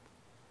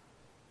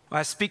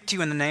I speak to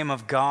you in the name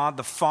of God,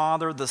 the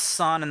Father, the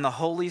Son, and the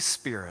Holy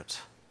Spirit.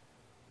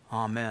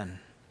 Amen.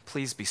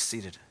 Please be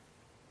seated.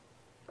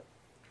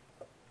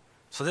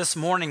 So this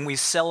morning we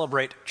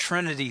celebrate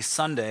Trinity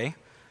Sunday.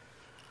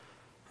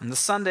 And the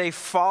Sunday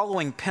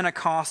following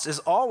Pentecost is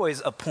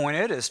always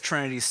appointed as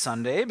Trinity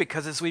Sunday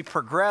because as we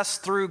progress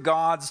through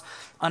God's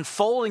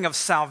unfolding of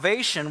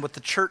salvation with the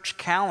church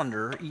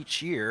calendar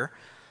each year,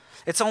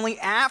 it's only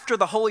after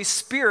the Holy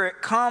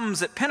Spirit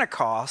comes at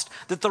Pentecost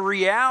that the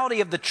reality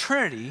of the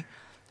Trinity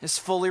is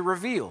fully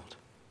revealed.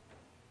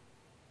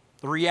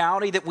 The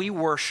reality that we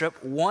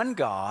worship one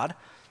God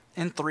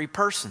in three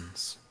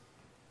persons.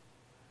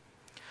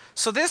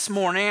 So this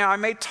morning I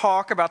may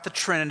talk about the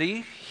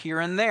Trinity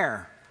here and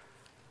there.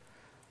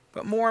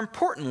 But more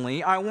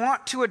importantly, I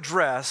want to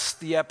address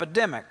the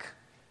epidemic.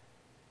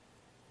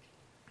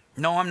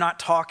 No, I'm not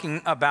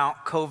talking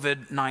about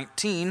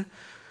COVID-19,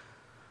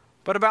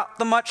 but about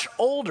the much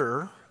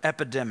older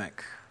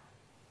epidemic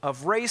of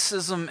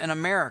racism in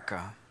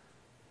America,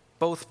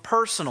 both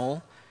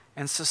personal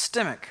and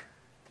systemic,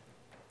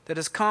 that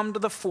has come to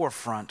the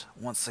forefront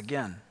once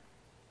again.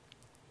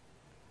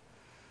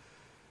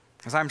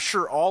 As I'm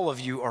sure all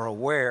of you are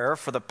aware,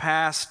 for the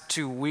past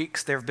 2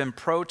 weeks there have been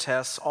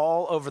protests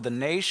all over the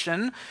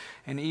nation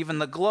and even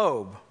the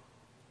globe,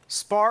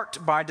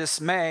 sparked by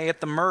dismay at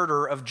the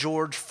murder of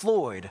George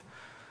Floyd,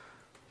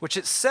 which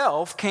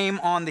itself came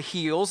on the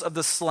heels of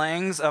the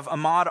slayings of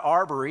Ahmaud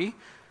Arbery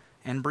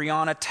and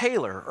Breonna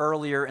Taylor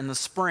earlier in the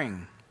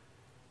spring.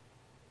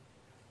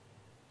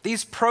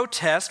 These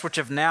protests, which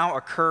have now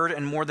occurred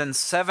in more than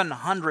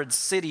 700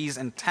 cities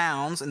and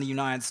towns in the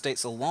United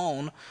States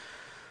alone,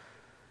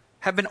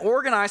 have been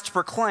organized to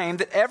proclaim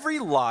that every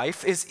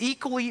life is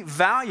equally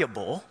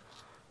valuable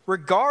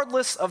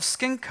regardless of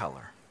skin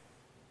color,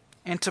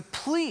 and to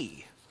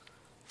plea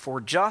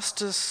for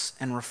justice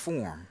and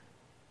reform.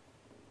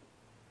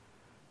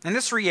 And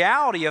this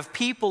reality of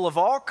people of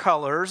all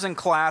colors and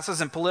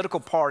classes and political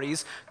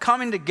parties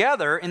coming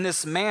together in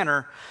this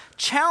manner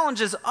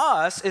challenges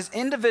us as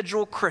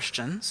individual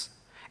Christians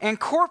and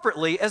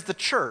corporately as the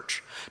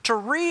church to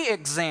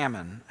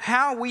re-examine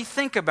how we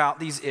think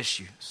about these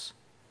issues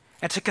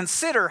and to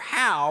consider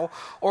how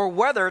or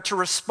whether to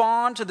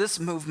respond to this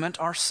movement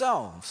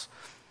ourselves.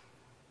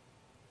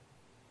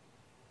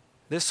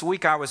 This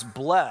week I was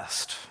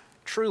blessed,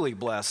 truly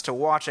blessed, to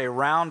watch a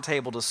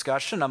roundtable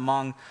discussion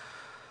among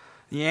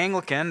the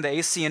Anglican, the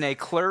ACNA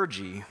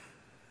clergy,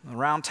 a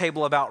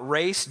roundtable about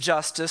race,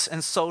 justice,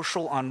 and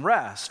social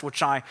unrest,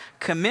 which I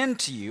commend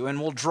to you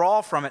and will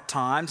draw from at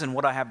times in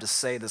what I have to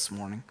say this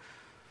morning.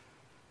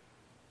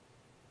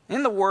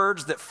 In the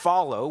words that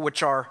follow,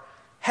 which are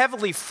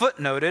heavily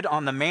footnoted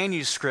on the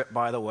manuscript,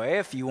 by the way,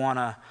 if you want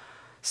to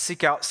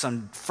seek out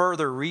some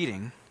further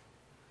reading.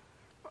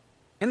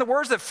 In the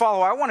words that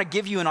follow, I want to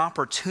give you an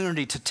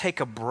opportunity to take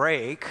a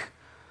break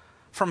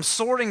from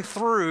sorting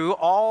through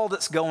all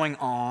that's going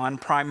on,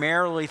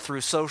 primarily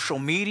through social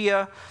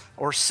media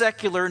or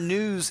secular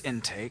news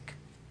intake,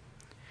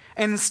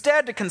 and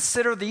instead to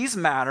consider these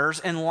matters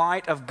in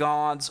light of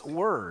God's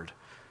Word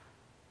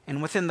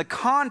and within the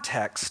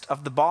context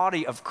of the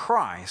body of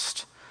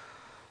Christ,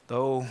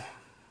 though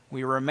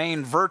we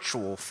remain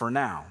virtual for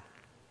now.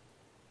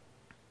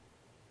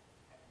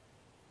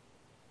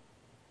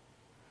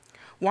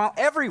 While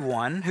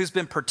everyone who's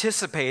been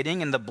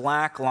participating in the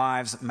Black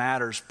Lives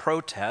Matter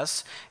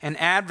protests and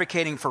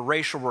advocating for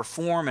racial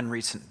reform in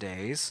recent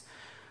days,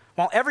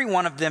 while every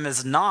one of them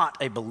is not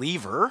a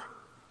believer,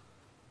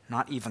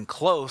 not even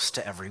close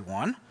to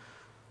everyone,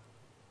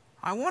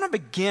 I want to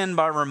begin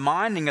by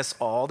reminding us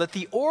all that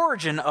the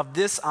origin of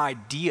this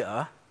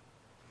idea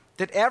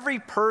that every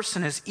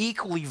person is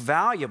equally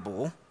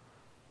valuable,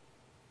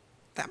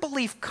 that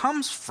belief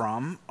comes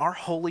from our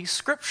Holy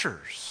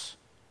Scriptures,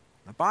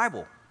 the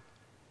Bible.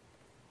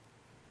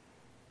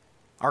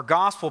 Our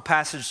gospel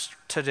passage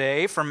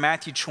today from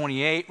Matthew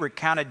 28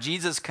 recounted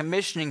Jesus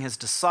commissioning his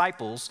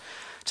disciples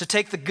to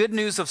take the good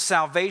news of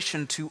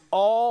salvation to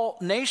all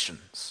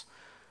nations.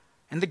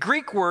 And the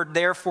Greek word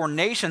there for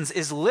nations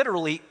is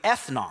literally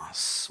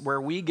ethnos,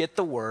 where we get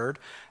the word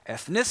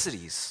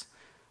ethnicities,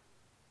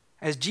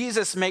 as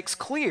Jesus makes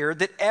clear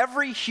that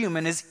every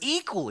human is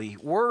equally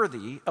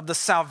worthy of the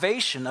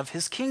salvation of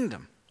his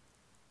kingdom.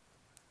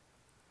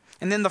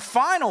 And then the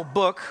final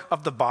book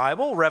of the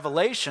Bible,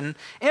 Revelation,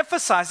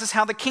 emphasizes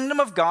how the kingdom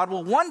of God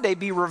will one day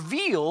be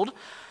revealed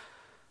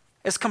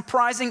as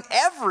comprising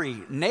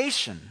every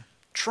nation,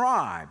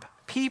 tribe,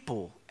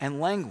 people,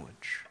 and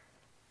language.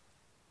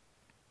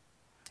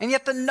 And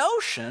yet the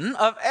notion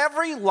of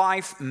every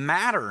life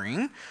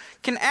mattering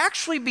can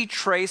actually be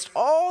traced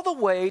all the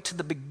way to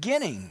the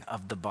beginning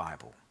of the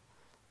Bible,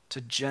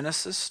 to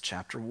Genesis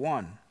chapter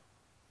 1,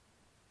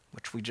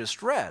 which we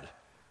just read.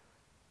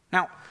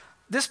 Now,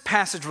 this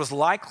passage was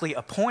likely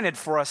appointed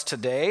for us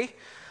today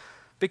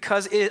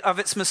because of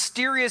its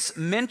mysterious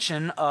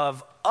mention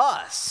of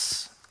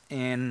us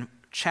in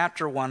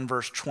chapter 1,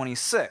 verse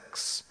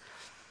 26.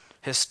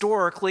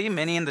 Historically,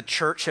 many in the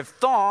church have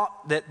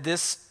thought that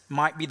this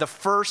might be the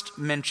first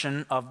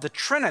mention of the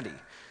Trinity.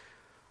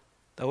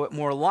 though it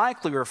more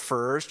likely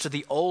refers to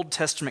the Old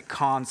Testament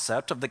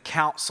concept of the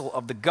council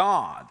of the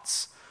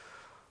gods.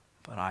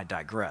 But I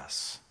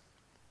digress.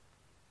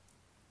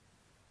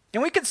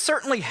 And we could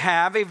certainly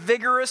have a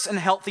vigorous and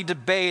healthy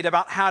debate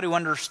about how to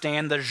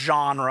understand the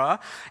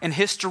genre and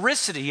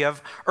historicity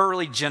of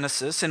early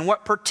Genesis and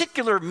what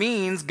particular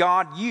means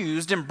God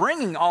used in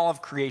bringing all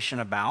of creation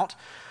about,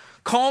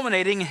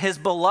 culminating in his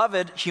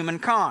beloved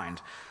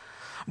humankind.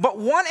 But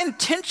one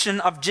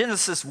intention of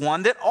Genesis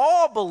 1 that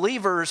all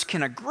believers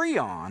can agree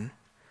on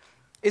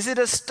is it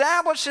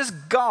establishes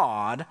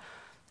God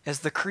as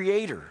the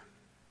creator,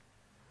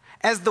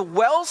 as the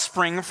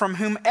wellspring from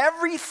whom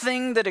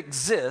everything that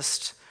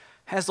exists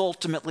has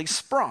ultimately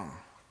sprung.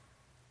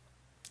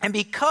 And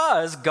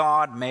because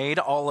God made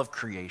all of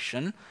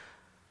creation,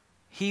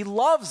 he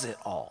loves it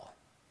all.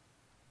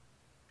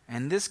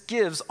 And this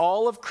gives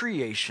all of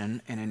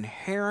creation an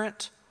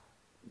inherent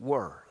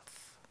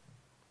worth.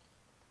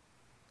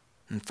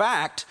 In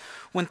fact,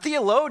 when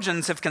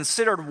theologians have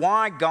considered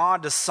why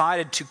God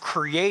decided to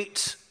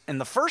create in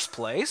the first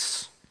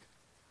place,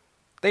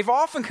 they've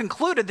often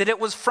concluded that it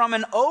was from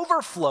an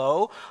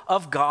overflow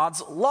of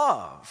God's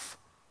love.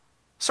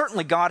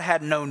 Certainly, God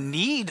had no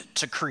need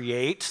to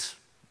create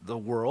the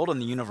world and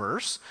the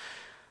universe.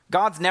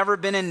 God's never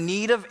been in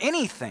need of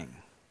anything.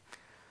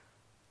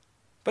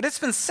 But it's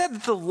been said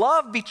that the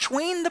love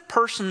between the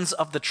persons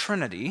of the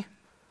Trinity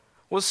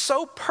was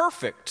so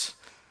perfect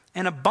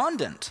and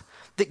abundant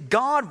that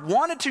God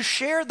wanted to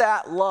share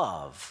that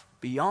love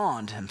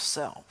beyond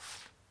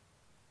himself.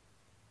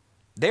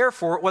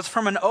 Therefore, it was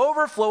from an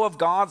overflow of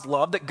God's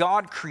love that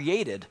God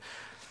created,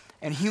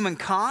 and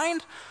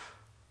humankind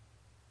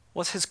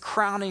was his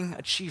crowning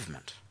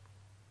achievement.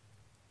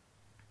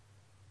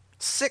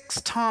 6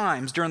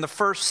 times during the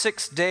first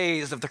 6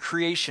 days of the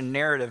creation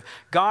narrative,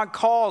 God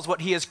calls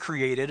what he has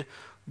created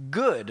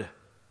good.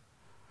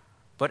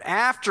 But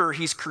after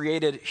he's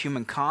created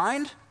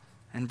humankind,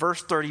 in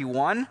verse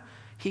 31,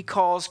 he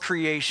calls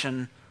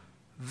creation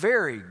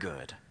very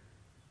good.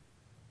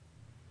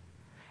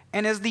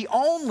 And as the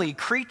only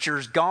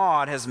creatures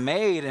God has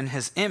made in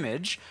his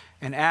image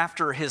and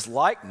after his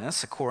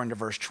likeness, according to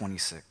verse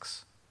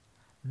 26,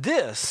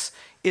 this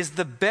is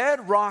the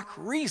bedrock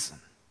reason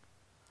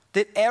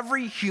that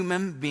every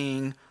human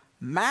being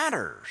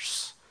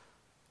matters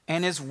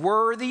and is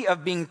worthy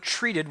of being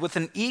treated with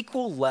an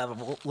equal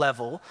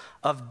level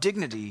of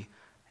dignity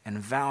and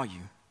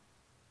value.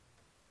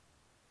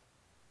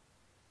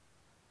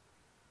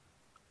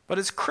 But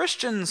as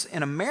Christians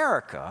in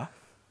America,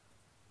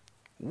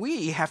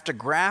 we have to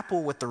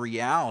grapple with the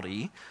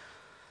reality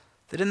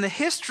that in the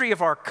history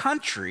of our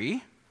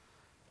country,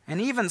 and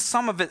even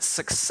some of its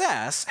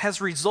success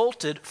has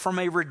resulted from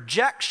a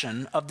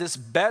rejection of this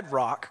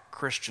bedrock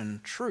Christian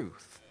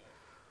truth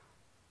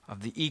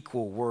of the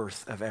equal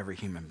worth of every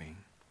human being.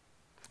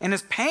 And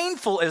as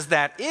painful as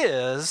that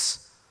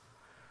is,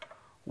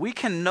 we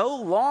can no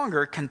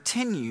longer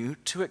continue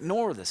to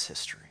ignore this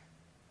history.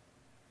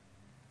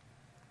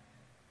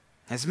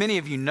 As many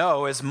of you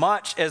know, as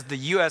much as the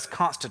U.S.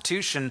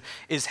 Constitution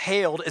is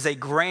hailed as a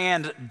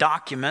grand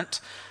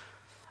document,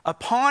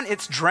 upon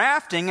its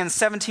drafting in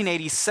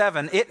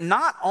 1787, it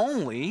not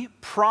only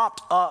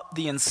propped up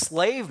the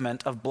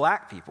enslavement of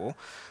black people,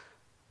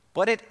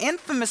 but it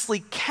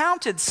infamously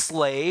counted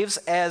slaves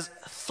as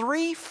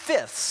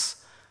 3/5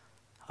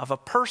 of a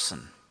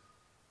person,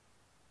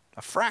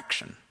 a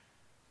fraction.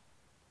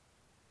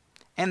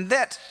 And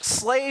that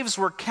slaves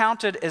were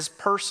counted as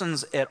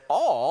persons at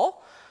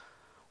all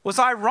was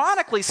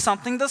ironically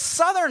something the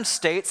southern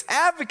states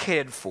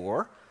advocated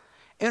for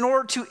in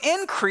order to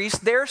increase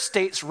their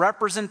state's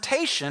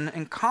representation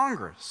in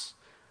Congress.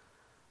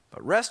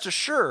 But rest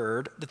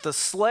assured that the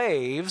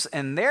slaves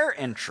and their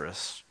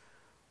interests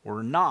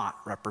were not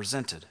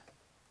represented.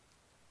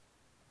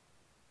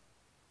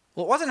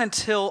 Well, it wasn't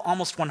until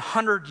almost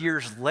 100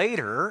 years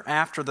later,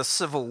 after the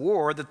Civil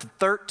War, that the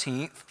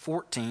 13th,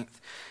 14th,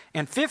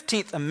 and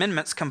 15th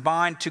Amendments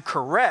combined to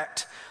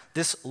correct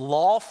this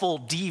lawful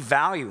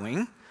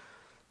devaluing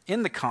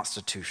in the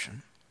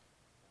Constitution,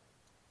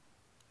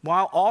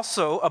 while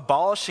also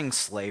abolishing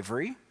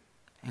slavery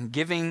and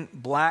giving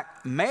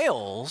black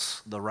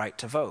males the right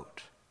to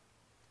vote.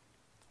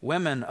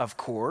 Women, of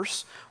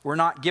course, were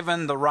not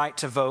given the right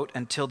to vote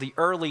until the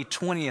early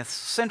 20th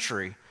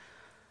century,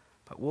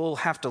 but we'll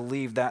have to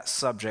leave that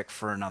subject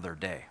for another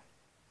day.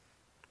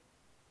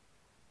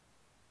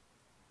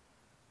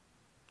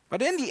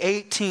 But in the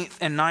 18th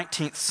and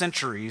 19th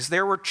centuries,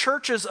 there were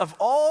churches of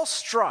all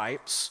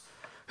stripes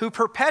who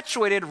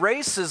perpetuated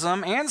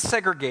racism and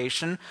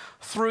segregation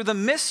through the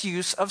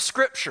misuse of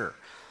Scripture,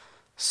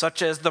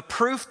 such as the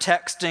proof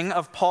texting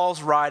of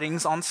Paul's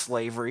writings on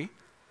slavery,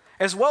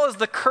 as well as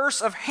the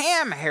curse of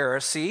Ham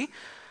heresy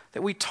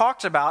that we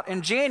talked about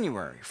in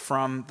January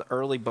from the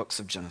early books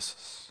of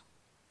Genesis.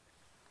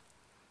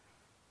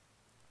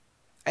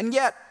 And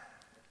yet,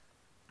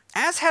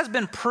 as has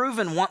been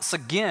proven once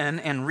again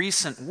in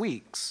recent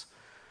weeks,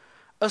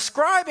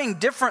 ascribing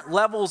different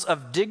levels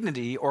of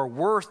dignity or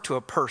worth to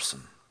a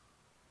person,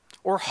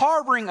 or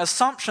harboring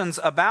assumptions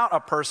about a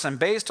person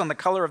based on the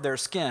color of their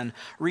skin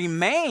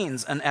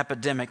remains an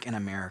epidemic in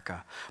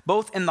America,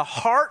 both in the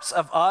hearts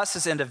of us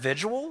as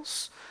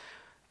individuals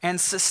and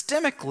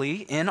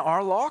systemically in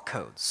our law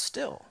codes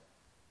still.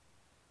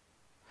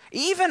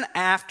 Even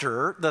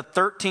after the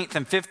 13th,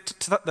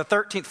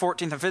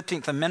 14th, and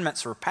 15th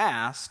Amendments were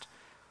passed,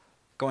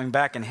 going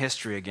back in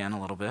history again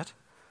a little bit,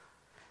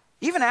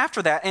 even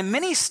after that, in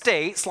many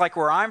states, like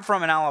where I'm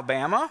from in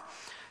Alabama,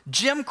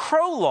 Jim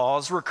Crow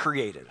laws were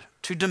created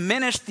to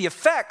diminish the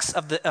effects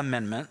of the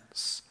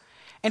amendments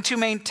and to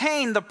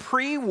maintain the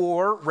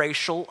pre-war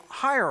racial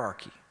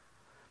hierarchy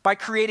by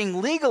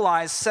creating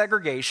legalized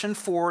segregation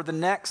for the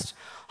next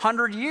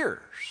 100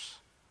 years.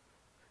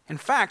 In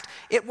fact,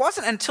 it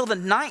wasn't until the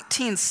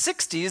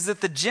 1960s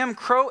that the Jim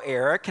Crow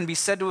era can be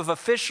said to have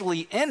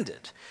officially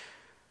ended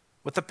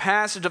with the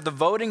passage of the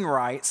Voting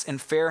Rights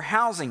and Fair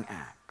Housing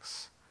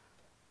Acts.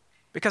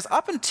 Because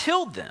up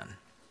until then,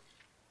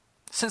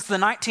 since the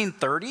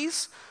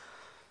 1930s,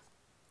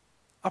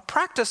 a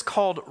practice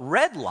called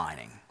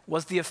redlining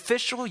was the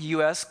official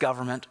U.S.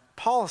 government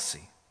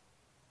policy.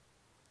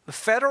 The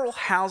Federal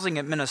Housing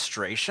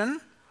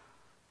Administration,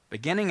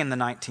 beginning in the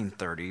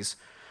 1930s,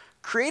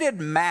 created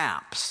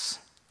maps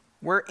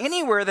where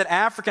anywhere that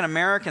African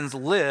Americans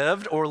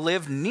lived or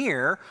lived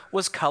near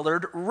was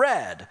colored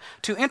red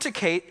to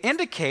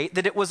indicate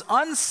that it was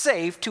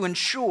unsafe to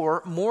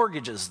insure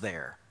mortgages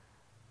there.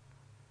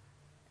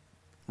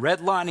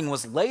 Redlining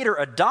was later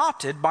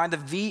adopted by the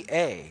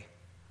VA.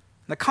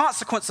 The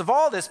consequence of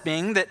all this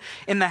being that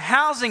in the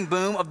housing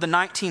boom of the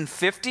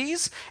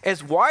 1950s,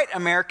 as white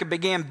America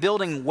began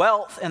building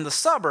wealth in the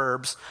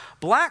suburbs,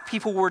 black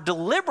people were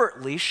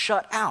deliberately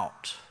shut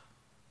out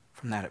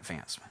from that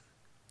advancement.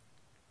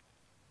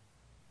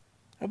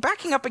 Well,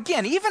 backing up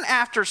again, even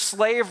after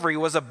slavery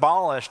was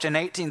abolished in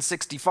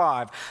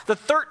 1865, the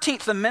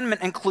 13th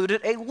Amendment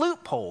included a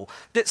loophole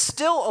that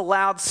still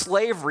allowed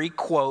slavery,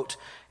 quote,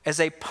 as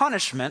a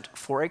punishment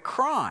for a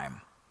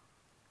crime.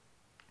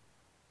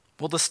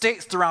 Well, the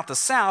states throughout the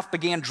South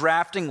began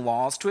drafting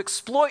laws to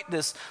exploit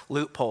this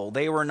loophole.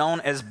 They were known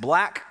as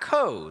black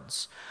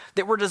codes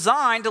that were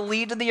designed to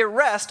lead to the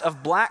arrest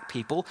of black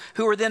people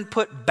who were then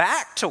put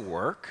back to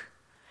work,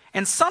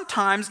 and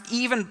sometimes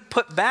even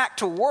put back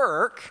to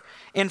work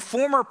in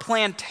former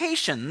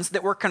plantations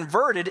that were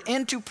converted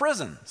into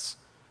prisons,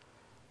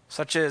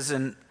 such as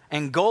in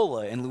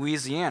Angola in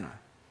Louisiana,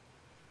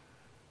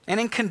 and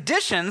in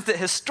conditions that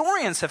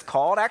historians have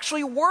called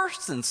actually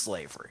worse than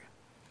slavery.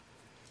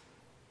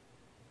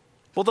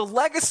 Well, the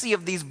legacy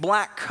of these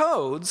black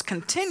codes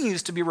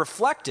continues to be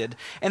reflected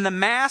in the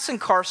mass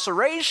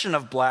incarceration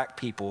of black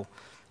people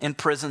in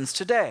prisons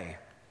today.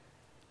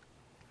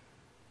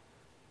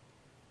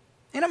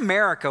 In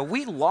America,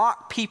 we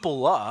lock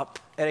people up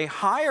at a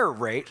higher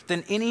rate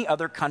than any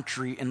other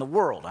country in the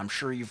world. I'm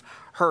sure you've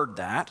heard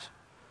that.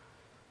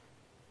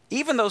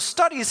 Even though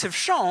studies have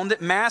shown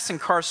that mass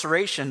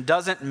incarceration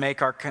doesn't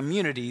make our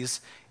communities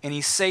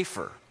any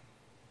safer.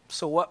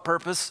 So what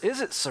purpose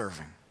is it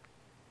serving?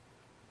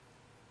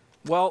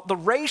 Well, the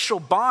racial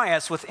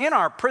bias within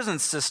our prison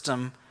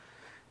system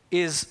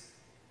is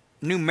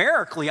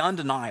numerically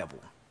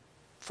undeniable.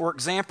 For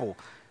example,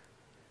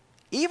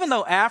 even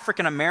though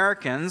African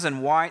Americans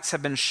and whites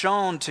have been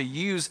shown to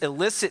use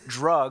illicit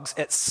drugs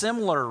at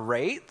similar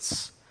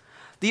rates,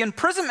 the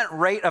imprisonment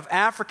rate of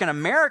African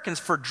Americans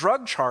for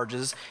drug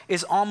charges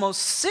is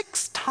almost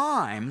 6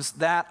 times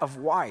that of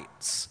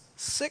whites.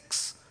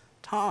 6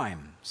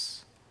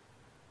 times.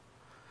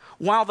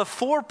 While the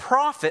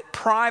for-profit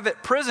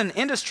private prison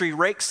industry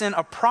rakes in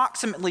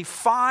approximately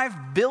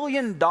 $5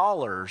 billion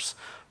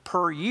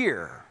per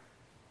year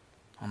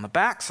on the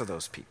backs of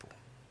those people.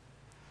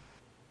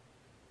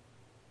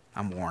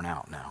 I'm worn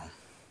out now.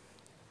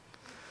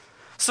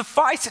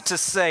 Suffice it to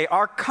say,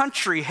 our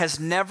country has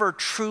never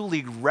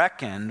truly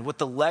reckoned with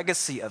the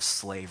legacy of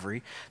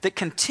slavery that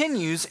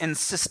continues in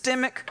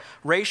systemic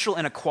racial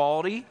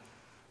inequality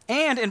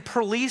and in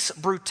police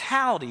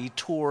brutality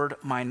toward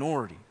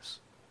minorities.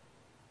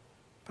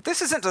 But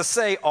this isn't to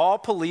say all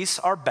police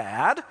are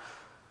bad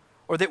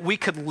or that we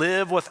could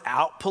live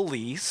without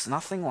police,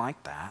 nothing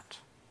like that.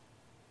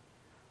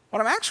 What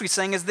I'm actually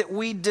saying is that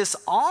we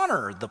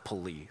dishonor the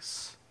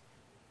police.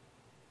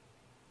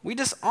 We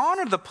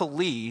dishonor the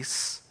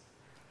police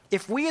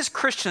if we as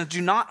Christians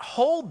do not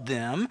hold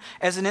them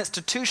as an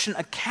institution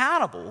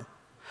accountable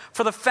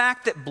for the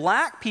fact that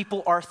black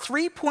people are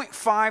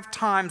 3.5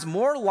 times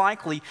more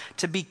likely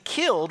to be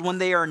killed when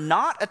they are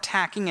not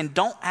attacking and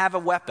don't have a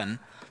weapon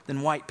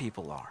than white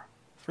people are.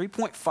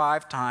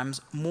 3.5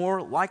 times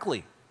more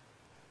likely.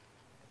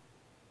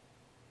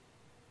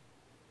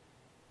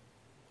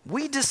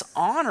 We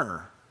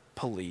dishonor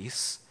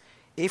police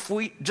if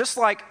we, just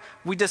like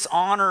we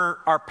dishonor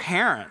our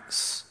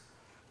parents,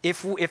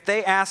 if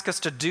they ask us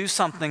to do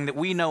something that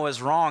we know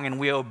is wrong and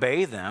we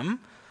obey them,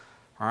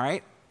 all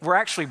right, we're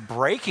actually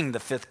breaking the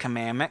 5th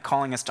commandment,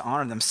 calling us to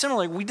honor them.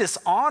 Similarly, we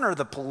dishonor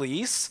the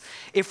police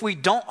if we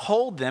don't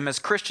hold them as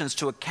Christians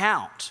to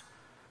account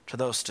to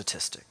those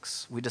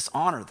statistics. We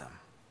dishonor them.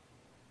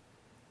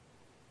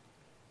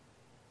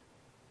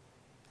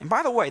 And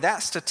by the way,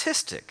 that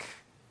statistic,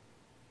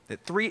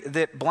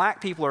 that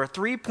black people are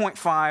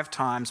 3.5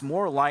 times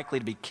more likely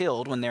to be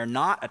killed when they're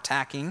not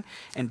attacking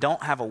and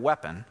don't have a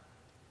weapon,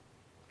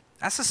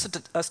 that's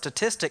a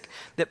statistic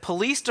that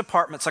police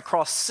departments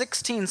across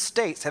 16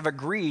 states have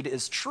agreed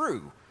is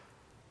true.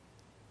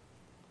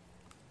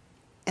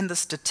 And the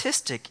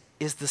statistic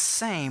is the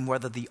same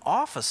whether the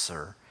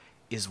officer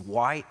is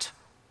white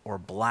or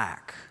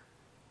black.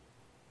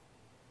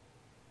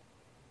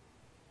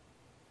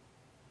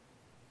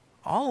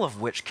 All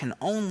of which can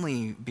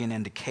only be an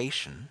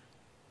indication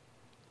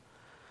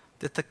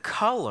that the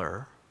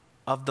color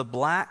of the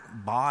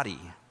black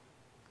body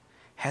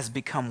has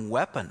become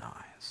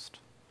weaponized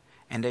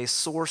and a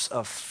source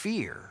of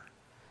fear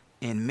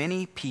in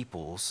many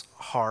people's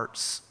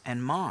hearts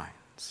and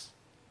minds.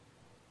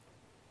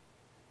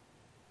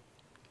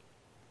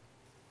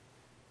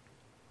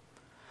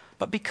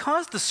 But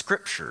because the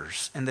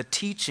scriptures and the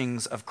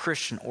teachings of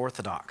Christian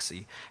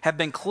orthodoxy have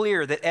been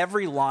clear that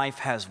every life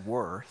has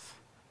worth,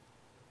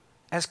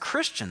 as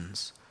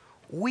Christians,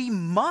 we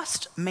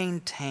must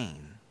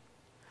maintain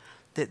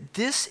that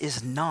this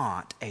is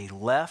not a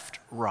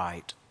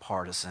left-right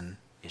partisan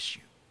issue.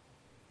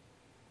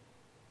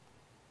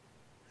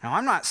 Now,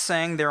 I'm not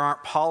saying there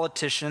aren't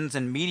politicians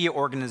and media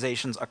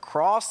organizations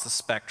across the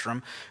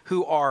spectrum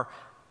who are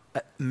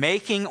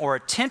making or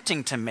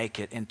attempting to make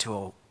it into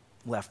a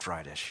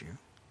left-right issue.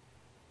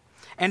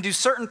 And do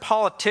certain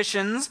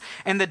politicians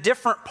and the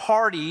different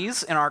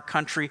parties in our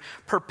country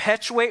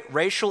perpetuate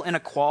racial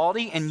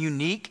inequality in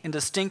unique and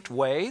distinct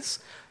ways?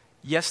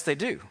 Yes, they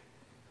do.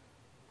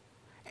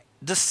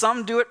 Do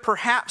some do it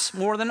perhaps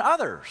more than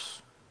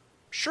others?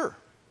 Sure.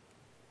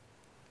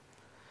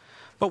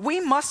 But we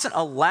mustn't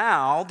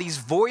allow these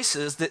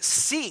voices that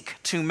seek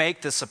to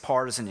make this a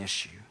partisan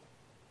issue.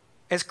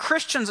 As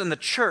Christians in the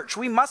church,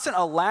 we mustn't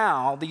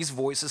allow these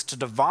voices to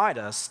divide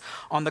us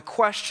on the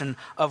question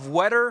of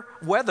whether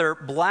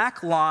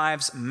black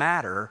lives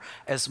matter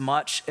as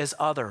much as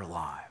other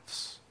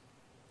lives.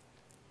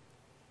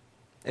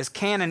 As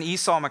Canon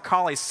Esau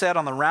McCauley said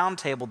on the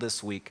roundtable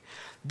this week,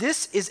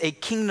 this is a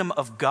kingdom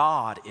of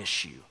God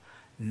issue,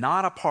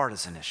 not a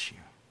partisan issue.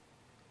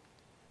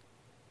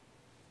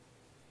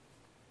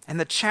 And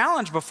the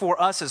challenge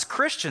before us as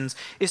Christians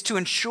is to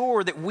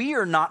ensure that we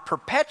are not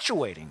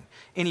perpetuating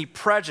any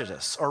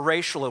prejudice or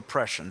racial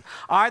oppression,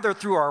 either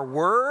through our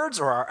words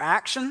or our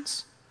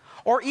actions,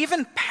 or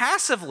even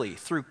passively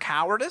through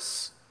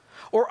cowardice,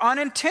 or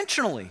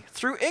unintentionally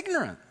through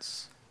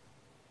ignorance.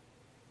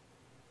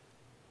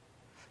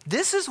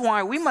 This is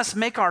why we must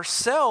make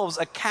ourselves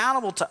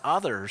accountable to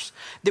others,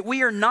 that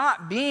we are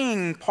not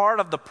being part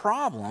of the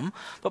problem,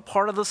 but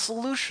part of the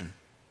solution.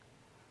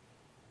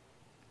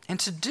 And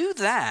to do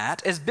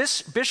that, as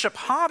Bishop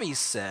Hobby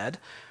said,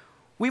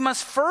 we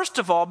must first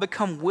of all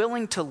become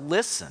willing to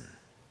listen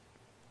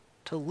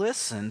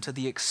to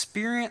the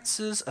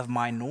experiences of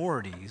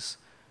minorities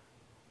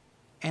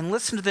and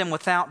listen to them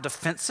without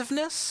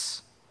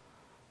defensiveness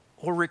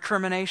or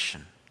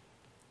recrimination.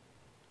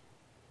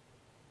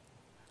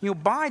 You know,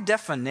 by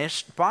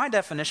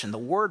definition, the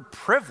word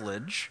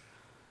privilege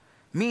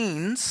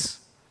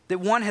means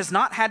that one has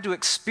not had to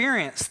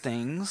experience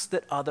things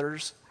that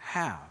others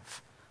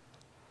have.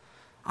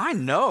 I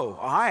know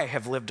I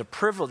have lived a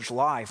privileged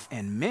life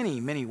in many,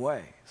 many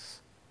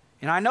ways.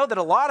 And I know that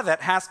a lot of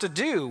that has to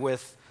do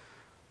with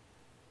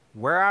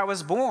where I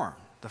was born,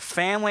 the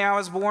family I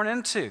was born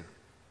into,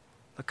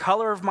 the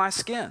color of my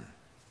skin.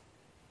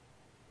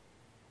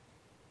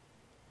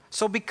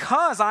 So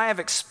because I have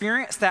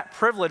experienced that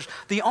privilege,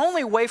 the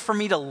only way for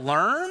me to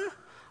learn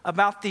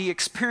about the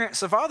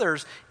experience of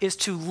others is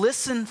to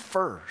listen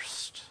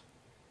first,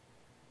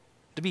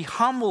 to be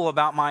humble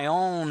about my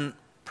own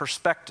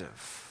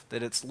perspective,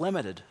 that it's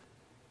limited.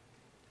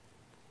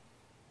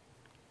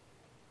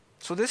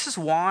 So this is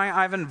why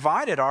I've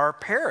invited our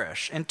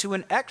parish into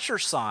an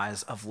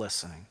exercise of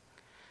listening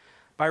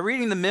by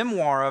reading the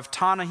memoir of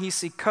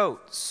Ta-Nehisi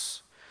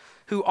Coates,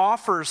 who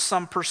offers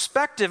some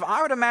perspective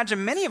I would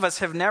imagine many of us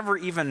have never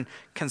even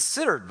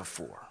considered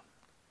before.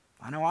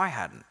 I know I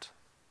hadn't,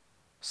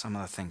 some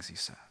of the things he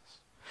says.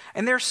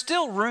 And there's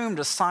still room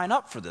to sign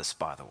up for this,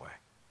 by the way.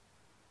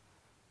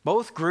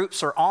 Both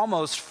groups are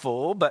almost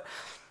full, but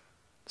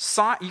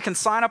you can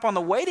sign up on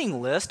the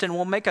waiting list and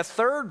we'll make a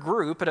third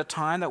group at a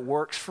time that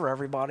works for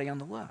everybody on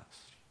the list.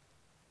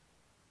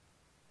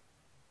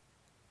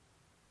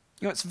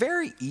 You know, it's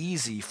very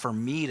easy for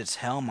me to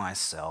tell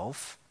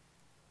myself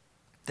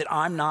that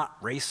I'm not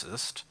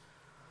racist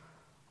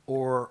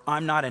or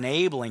I'm not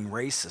enabling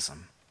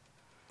racism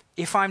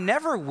if I'm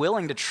never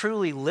willing to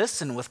truly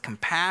listen with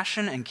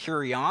compassion and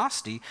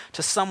curiosity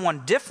to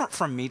someone different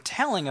from me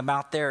telling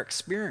about their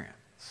experience.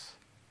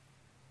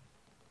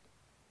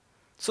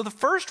 So the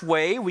first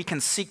way we can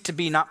seek to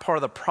be not part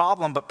of the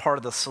problem but part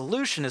of the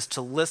solution is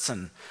to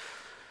listen.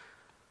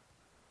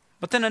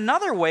 But then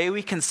another way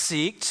we can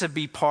seek to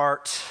be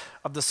part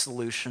of the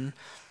solution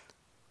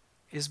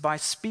is by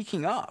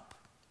speaking up.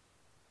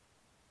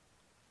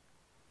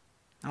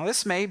 Now,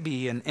 this may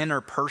be in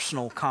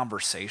interpersonal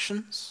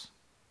conversations,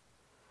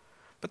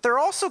 But there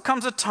also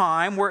comes a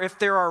time where if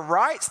there are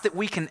rights that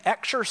we can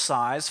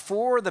exercise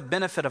for the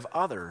benefit of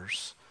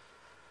others,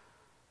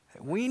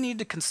 that we need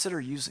to consider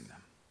using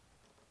them,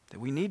 that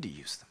we need to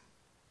use them.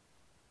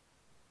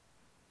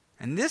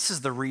 And this is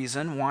the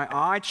reason why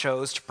I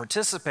chose to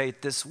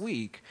participate this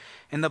week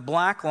in the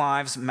Black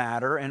Lives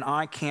Matter and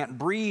I Can't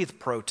Breathe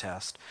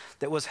protest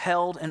that was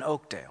held in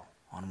Oakdale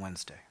on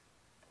Wednesday.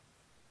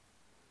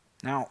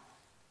 Now,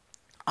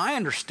 I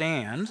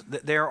understand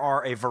that there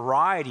are a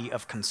variety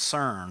of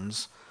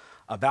concerns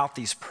about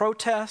these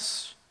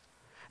protests,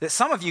 that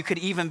some of you could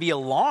even be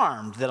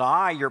alarmed that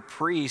I, your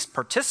priest,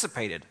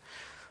 participated.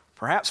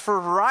 Perhaps for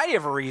a variety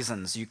of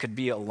reasons you could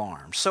be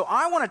alarmed. So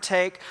I want to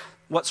take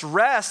what's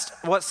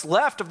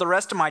left of the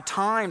rest of my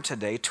time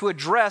today to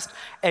address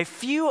a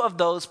few of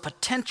those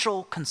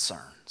potential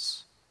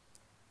concerns.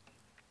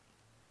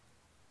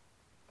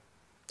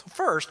 So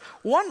first,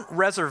 one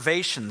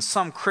reservation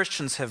some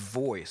Christians have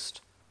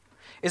voiced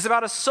is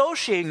about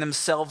associating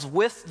themselves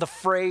with the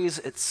phrase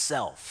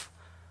itself,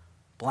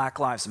 Black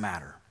Lives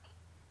Matter.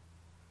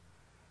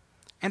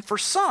 And for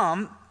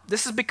some,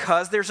 this is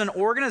because there's an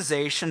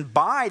organization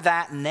by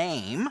that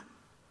name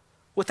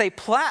with a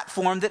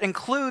platform that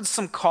includes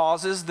some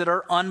causes that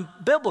are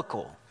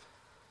unbiblical,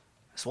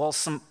 as well as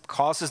some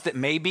causes that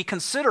may be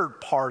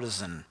considered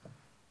partisan.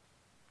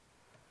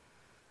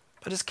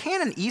 But as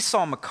Canon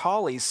Esau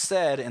McCauley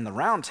said in the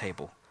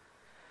Roundtable,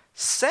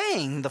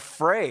 saying the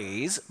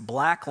phrase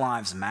Black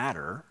Lives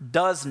Matter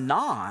does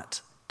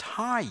not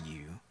tie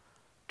you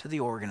to the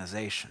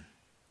organization.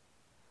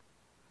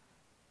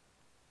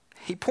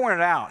 He pointed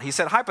out, he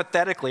said,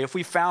 hypothetically, if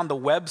we found the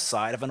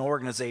website of an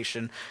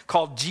organization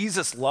called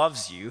Jesus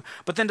Loves You,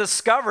 but then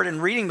discovered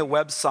in reading the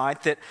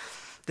website that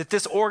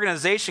this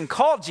organization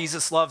called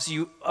Jesus Loves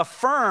You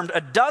affirmed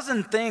a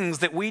dozen things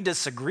that we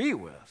disagree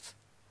with,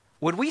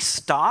 would we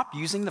stop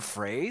using the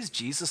phrase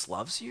Jesus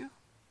loves you?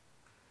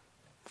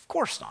 Of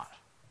course not.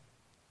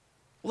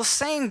 Well, the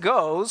same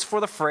goes for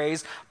the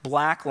phrase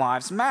Black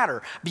Lives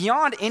Matter.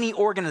 Beyond any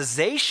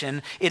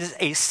organization, it is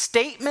a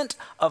statement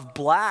of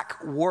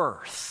black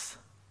worth,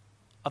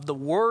 of the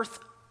worth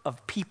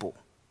of people,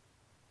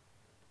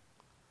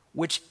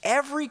 which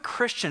every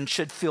Christian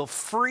should feel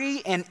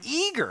free and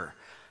eager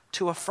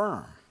to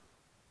affirm.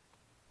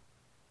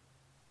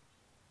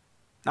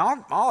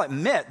 Now, I'll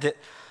admit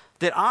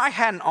that I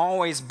hadn't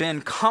always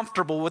been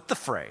comfortable with the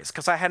phrase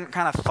because I hadn't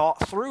kind of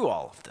thought through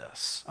all of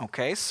this,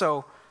 okay?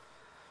 So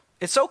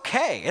it's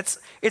okay.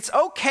 It's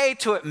okay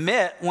to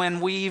admit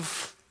when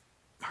we've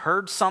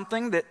heard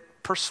something that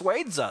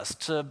persuades us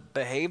to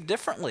behave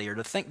differently or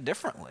to think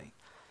differently.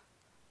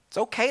 It's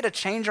okay to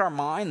change our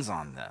minds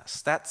on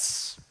this.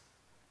 That's,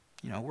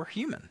 we're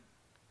human.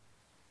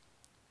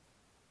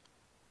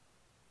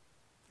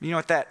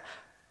 At that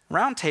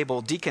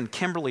roundtable, Deacon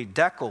Kimberly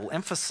Deckel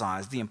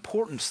emphasized the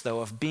importance,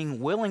 though, of being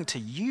willing to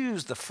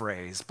use the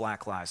phrase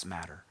Black Lives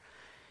Matter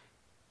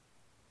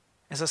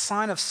as a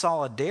sign of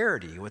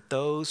solidarity with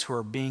those who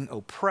are being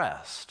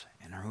oppressed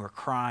and who are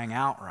crying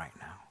out right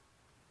now.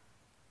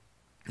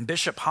 And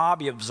Bishop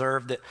Hobby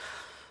observed that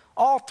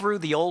all through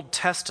the Old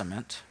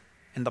Testament,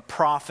 and the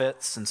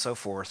prophets and so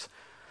forth,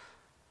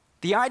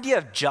 the idea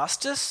of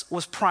justice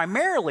was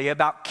primarily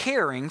about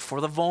caring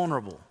for the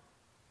vulnerable,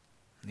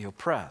 the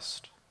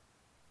oppressed.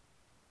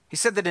 He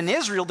said that in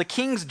Israel, the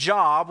king's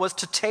job was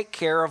to take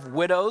care of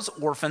widows,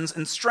 orphans,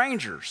 and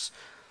strangers,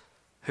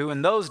 who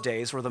in those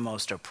days were the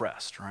most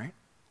oppressed, right?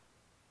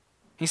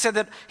 He said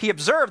that he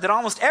observed that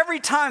almost every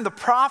time the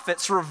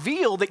prophets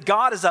reveal that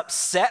God is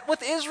upset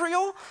with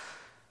Israel,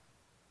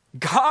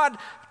 God,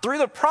 through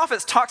the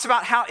prophets, talks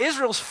about how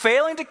Israel's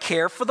failing to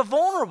care for the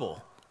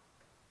vulnerable.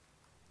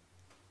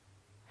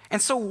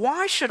 And so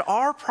why should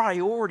our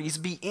priorities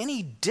be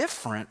any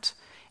different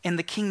in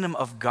the kingdom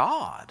of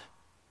God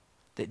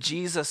that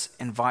Jesus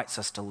invites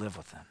us to live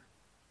within?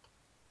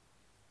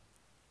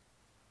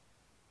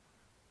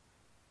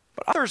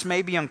 But others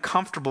may be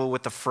uncomfortable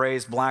with the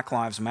phrase Black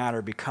Lives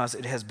Matter because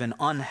it has been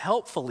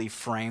unhelpfully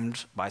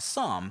framed by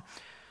some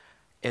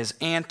as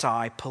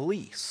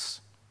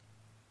anti-police.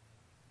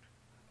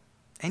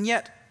 And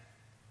yet,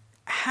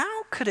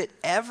 how could it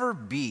ever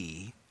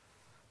be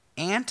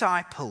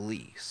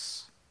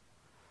anti-police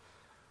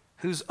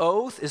whose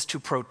oath is to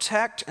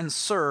protect and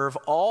serve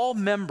all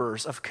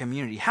members of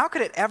community? How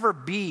could it ever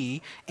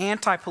be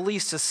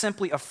anti-police to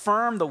simply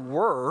affirm the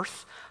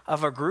worth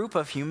of a group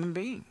of human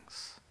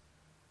beings?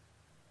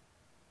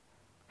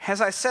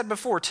 As I said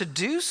before, to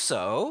do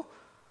so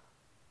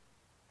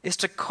is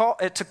to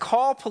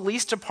call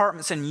police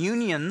departments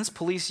and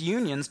police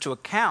unions to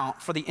account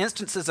for the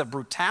instances of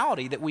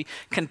brutality that we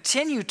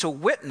continue to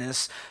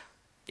witness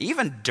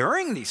even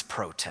during these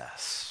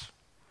protests.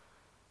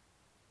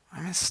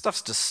 This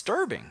stuff's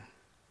disturbing.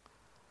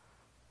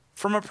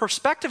 From a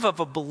perspective of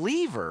a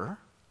believer,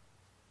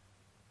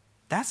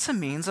 that's a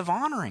means of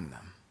honoring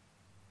them.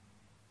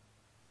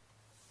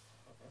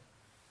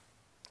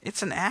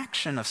 It's an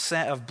action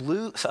of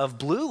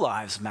Blue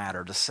Lives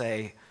Matter to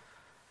say,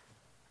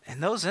 in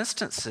those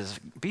instances,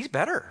 be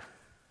better.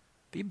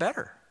 Be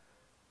better.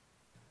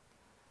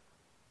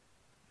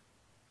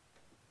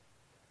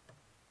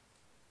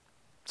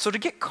 So to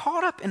get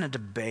caught up in a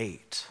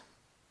debate,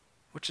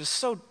 which is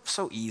so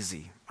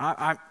easy,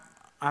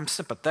 I'm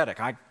sympathetic.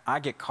 I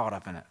get caught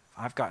up in it.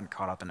 I've gotten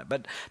caught up in it.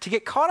 But to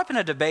get caught up in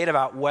a debate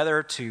about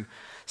whether to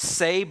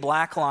say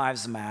Black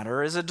Lives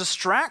Matter is a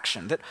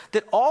distraction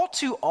that all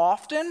too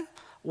often,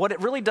 what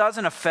it really does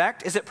in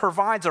effect is it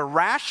provides a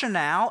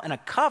rationale and a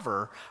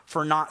cover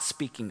for not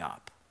speaking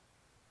up,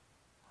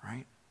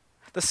 right?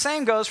 The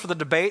same goes for the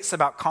debates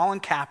about Colin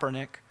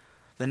Kaepernick,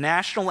 the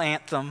national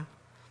anthem,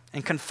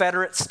 and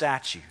Confederate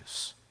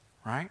statues,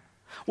 right?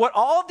 What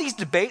all of these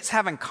debates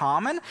have in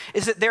common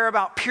is that they're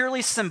about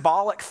purely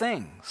symbolic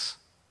things,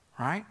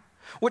 right?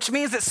 Which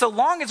means that so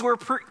long as we're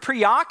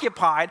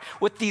preoccupied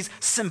with these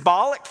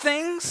symbolic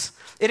things,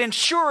 it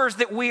ensures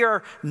that we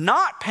are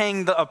not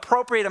paying the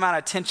appropriate amount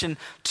of attention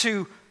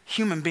to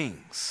human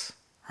beings,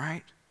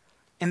 right?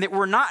 And that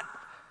we're not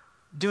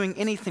doing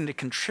anything to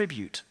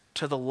contribute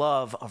to the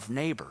love of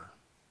neighbor.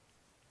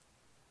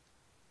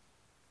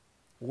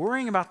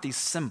 Worrying about these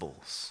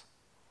symbols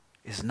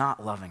is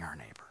not loving our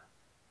neighbor.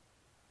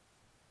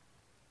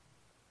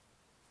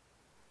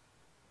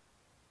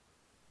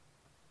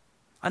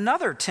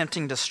 Another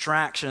tempting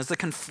distraction is the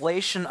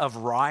conflation of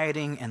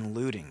rioting and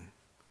looting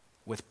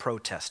with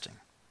protesting,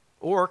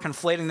 or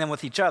conflating them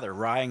with each other,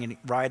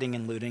 rioting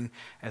and looting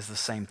as the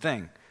same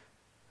thing.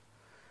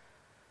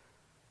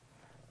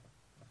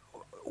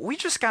 We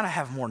just got to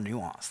have more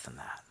nuance than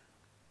that.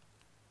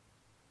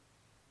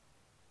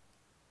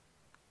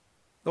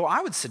 Though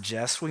I would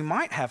suggest we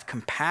might have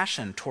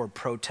compassion toward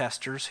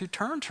protesters who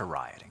turn to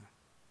rioting.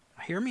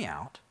 Hear me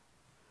out.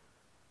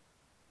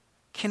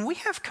 Can we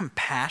have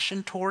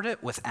compassion toward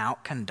it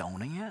without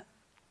condoning it?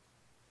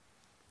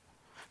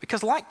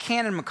 Because like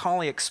Canon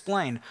Macaulay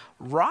explained,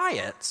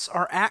 riots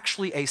are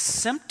actually a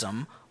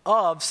symptom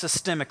of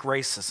systemic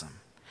racism,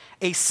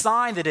 a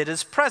sign that it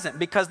is present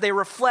because they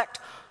reflect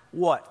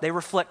what? They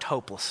reflect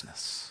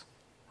hopelessness,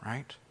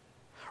 right?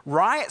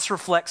 Riots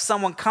reflect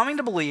someone coming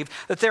to believe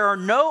that there are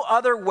no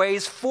other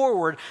ways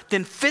forward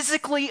than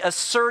physically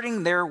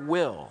asserting their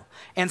will,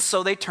 and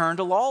so they turn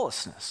to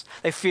lawlessness.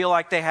 They feel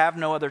like they have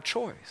no other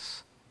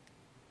choice.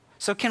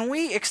 So can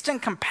we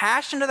extend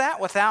compassion to that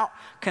without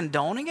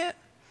condoning it?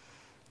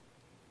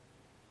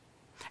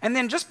 And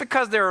then just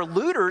because there are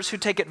looters who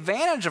take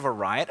advantage of a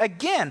riot,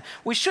 again,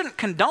 we shouldn't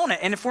condone it.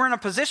 And if we're in a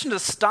position to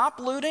stop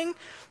looting,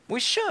 we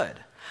should.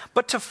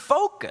 But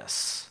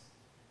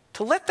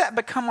to let that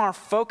become our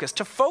focus,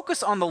 to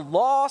focus on the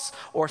loss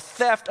or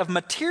theft of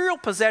material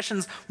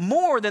possessions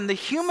more than the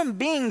human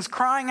beings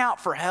crying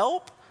out for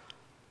help,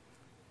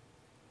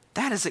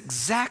 that is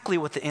exactly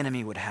what the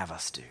enemy would have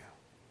us do.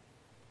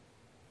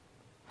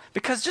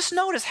 Because just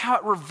notice how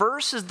it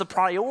reverses the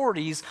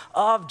priorities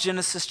of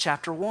Genesis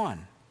chapter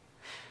 1.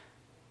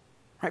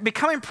 Right?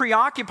 Becoming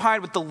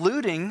preoccupied with the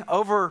looting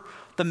over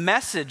the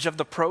message of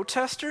the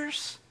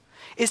protesters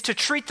is to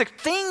treat the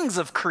things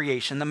of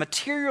creation, the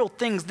material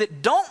things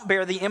that don't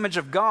bear the image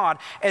of God,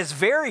 as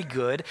very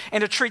good,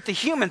 and to treat the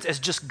humans as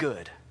just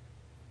good.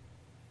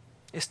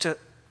 Is to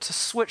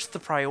switch the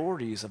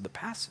priorities of the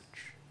passage.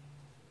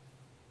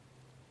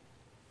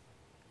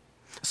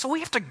 So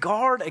we have to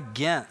guard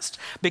against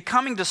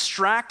becoming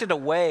distracted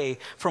away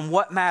from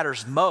what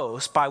matters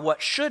most by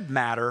what should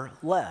matter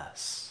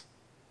less.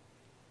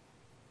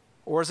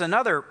 Or as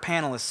another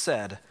panelist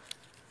said,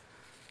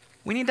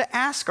 we need to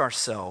ask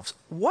ourselves,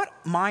 what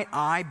might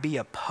I be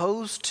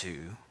opposed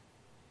to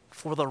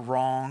for the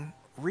wrong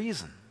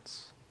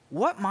reasons?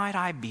 What might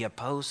I be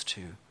opposed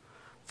to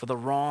for the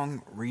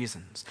wrong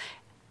reasons?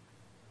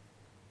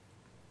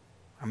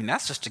 I mean,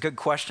 that's just a good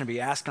question to be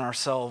asking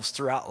ourselves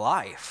throughout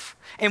life.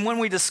 And when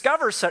we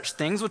discover such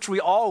things, which we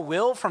all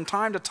will from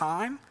time to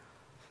time,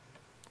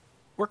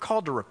 we're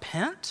called to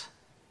repent,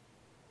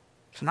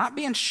 to not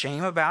be in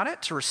shame about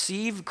it, to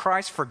receive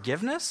Christ's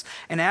forgiveness,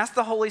 and ask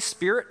the Holy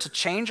Spirit to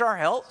change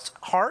our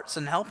hearts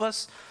and help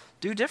us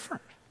do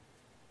different.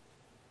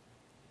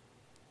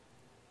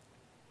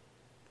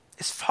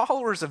 As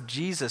followers of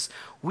Jesus,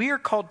 we are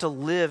called to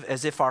live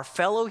as if our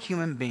fellow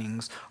human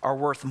beings are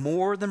worth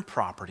more than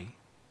property,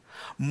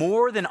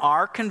 more than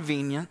our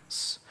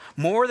convenience,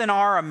 more than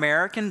our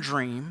American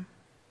dream,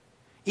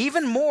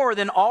 even more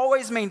than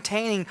always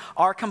maintaining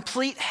our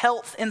complete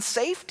health and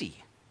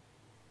safety.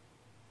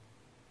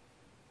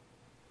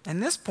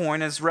 And this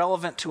point is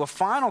relevant to a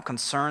final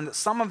concern that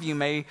some of you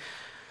may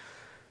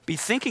be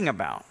thinking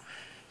about,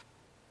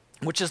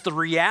 which is the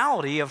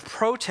reality of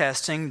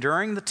protesting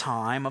during the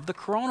time of the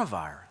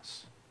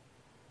coronavirus.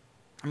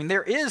 I mean,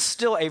 there is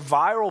still a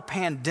viral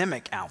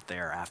pandemic out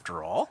there,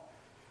 after all.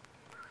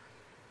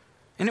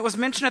 And it was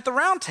mentioned at the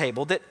round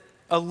table that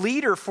a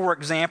leader, for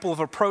example, of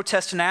a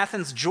protest in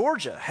Athens,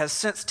 Georgia, has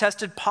since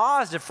tested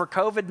positive for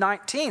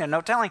COVID-19, and no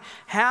telling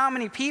how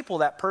many people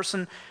that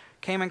person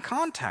came in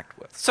contact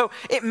with. So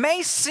it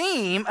may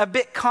seem a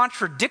bit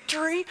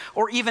contradictory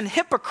or even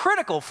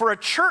hypocritical for a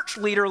church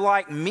leader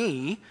like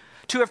me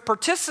to have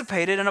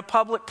participated in a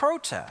public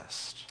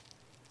protest.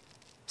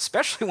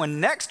 Especially when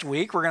next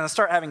week we're going to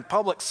start having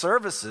public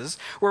services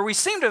where we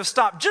seem to have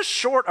stopped just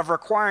short of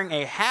requiring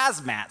a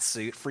hazmat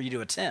suit for you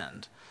to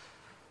attend.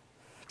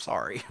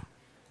 Sorry.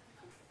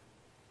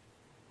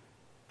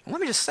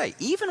 Let me just say,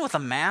 even with a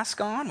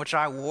mask on, which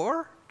I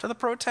wore to the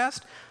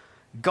protest,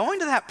 going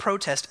to that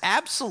protest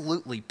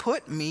absolutely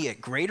put me at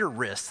greater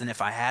risk than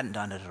if I hadn't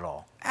done it at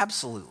all.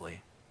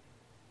 Absolutely.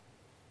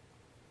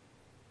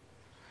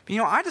 But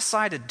I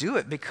decided to do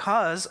it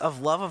because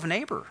of love of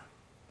neighbor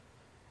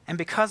and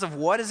because of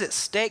what is at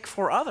stake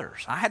for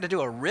others. I had to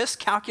do a risk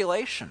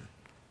calculation.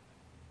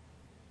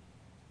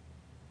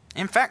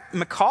 In fact,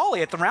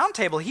 Macaulay at the round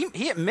table,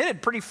 he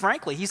admitted pretty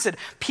frankly, he said,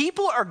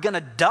 people are going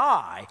to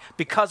die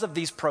because of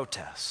these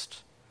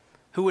protests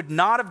who would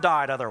not have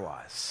died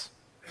otherwise.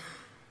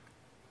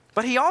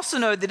 But he also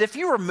noted that if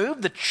you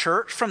remove the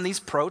church from these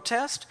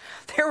protests,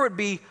 there would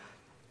be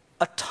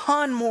a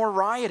ton more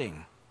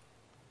rioting,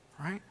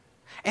 right?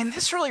 And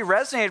this really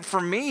resonated for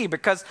me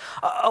because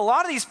a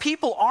lot of these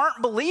people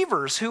aren't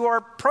believers who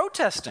are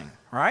protesting,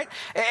 right?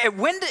 At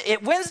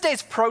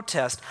Wednesday's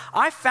protest,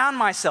 I found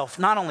myself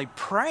not only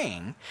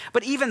praying,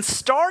 but even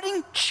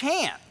starting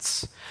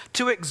chants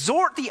to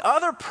exhort the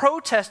other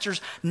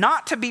protesters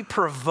not to be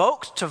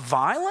provoked to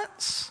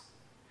violence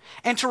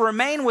and to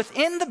remain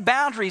within the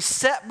boundaries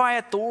set by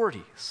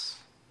authorities.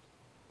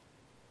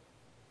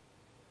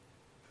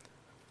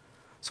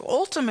 So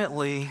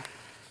ultimately,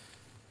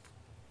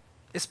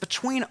 it's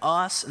between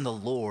us and the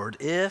Lord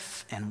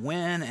if and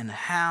when and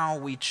how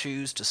we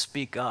choose to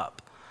speak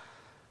up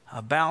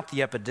about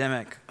the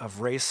epidemic of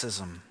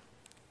racism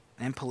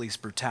and police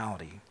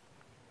brutality.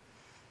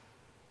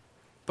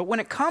 But when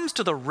it comes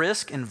to the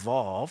risk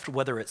involved,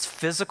 whether it's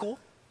physical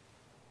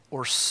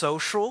or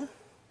social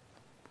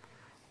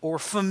or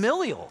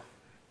familial,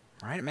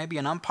 right? It may be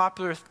an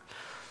unpopular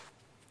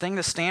thing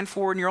to stand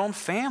for in your own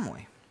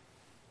family.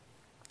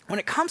 When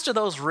it comes to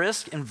those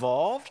risks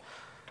involved,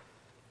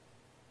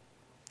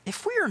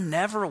 if we are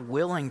never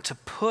willing to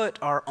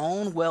put our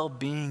own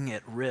well-being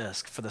at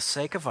risk for the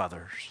sake of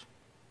others,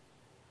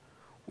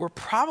 we're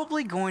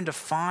probably going to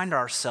find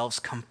ourselves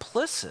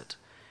complicit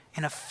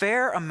in a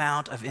fair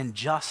amount of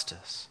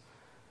injustice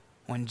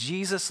when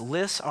Jesus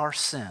lists our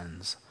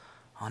sins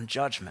on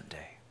Judgment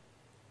Day.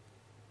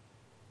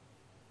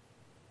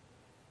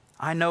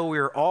 I know we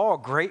are all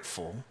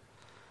grateful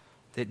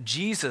that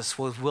Jesus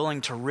was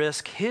willing to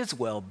risk his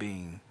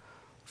well-being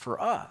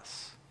for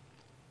us.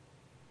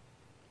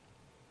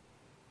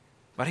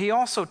 But he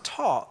also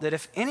taught that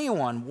if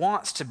anyone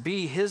wants to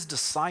be his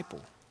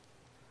disciple,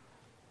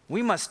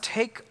 we must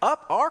take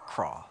up our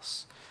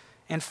cross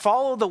and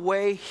follow the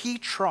way he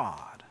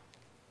trod.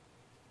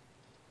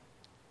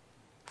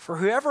 For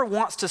whoever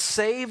wants to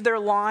save their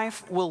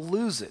life will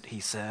lose it, he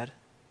said.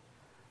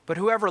 But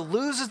whoever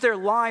loses their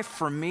life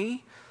for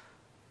me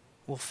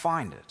will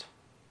find it.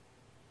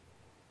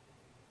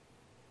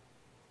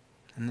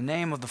 In the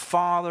name of the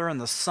Father, and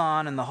the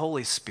Son, and the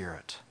Holy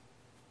Spirit.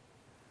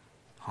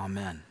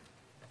 Amen.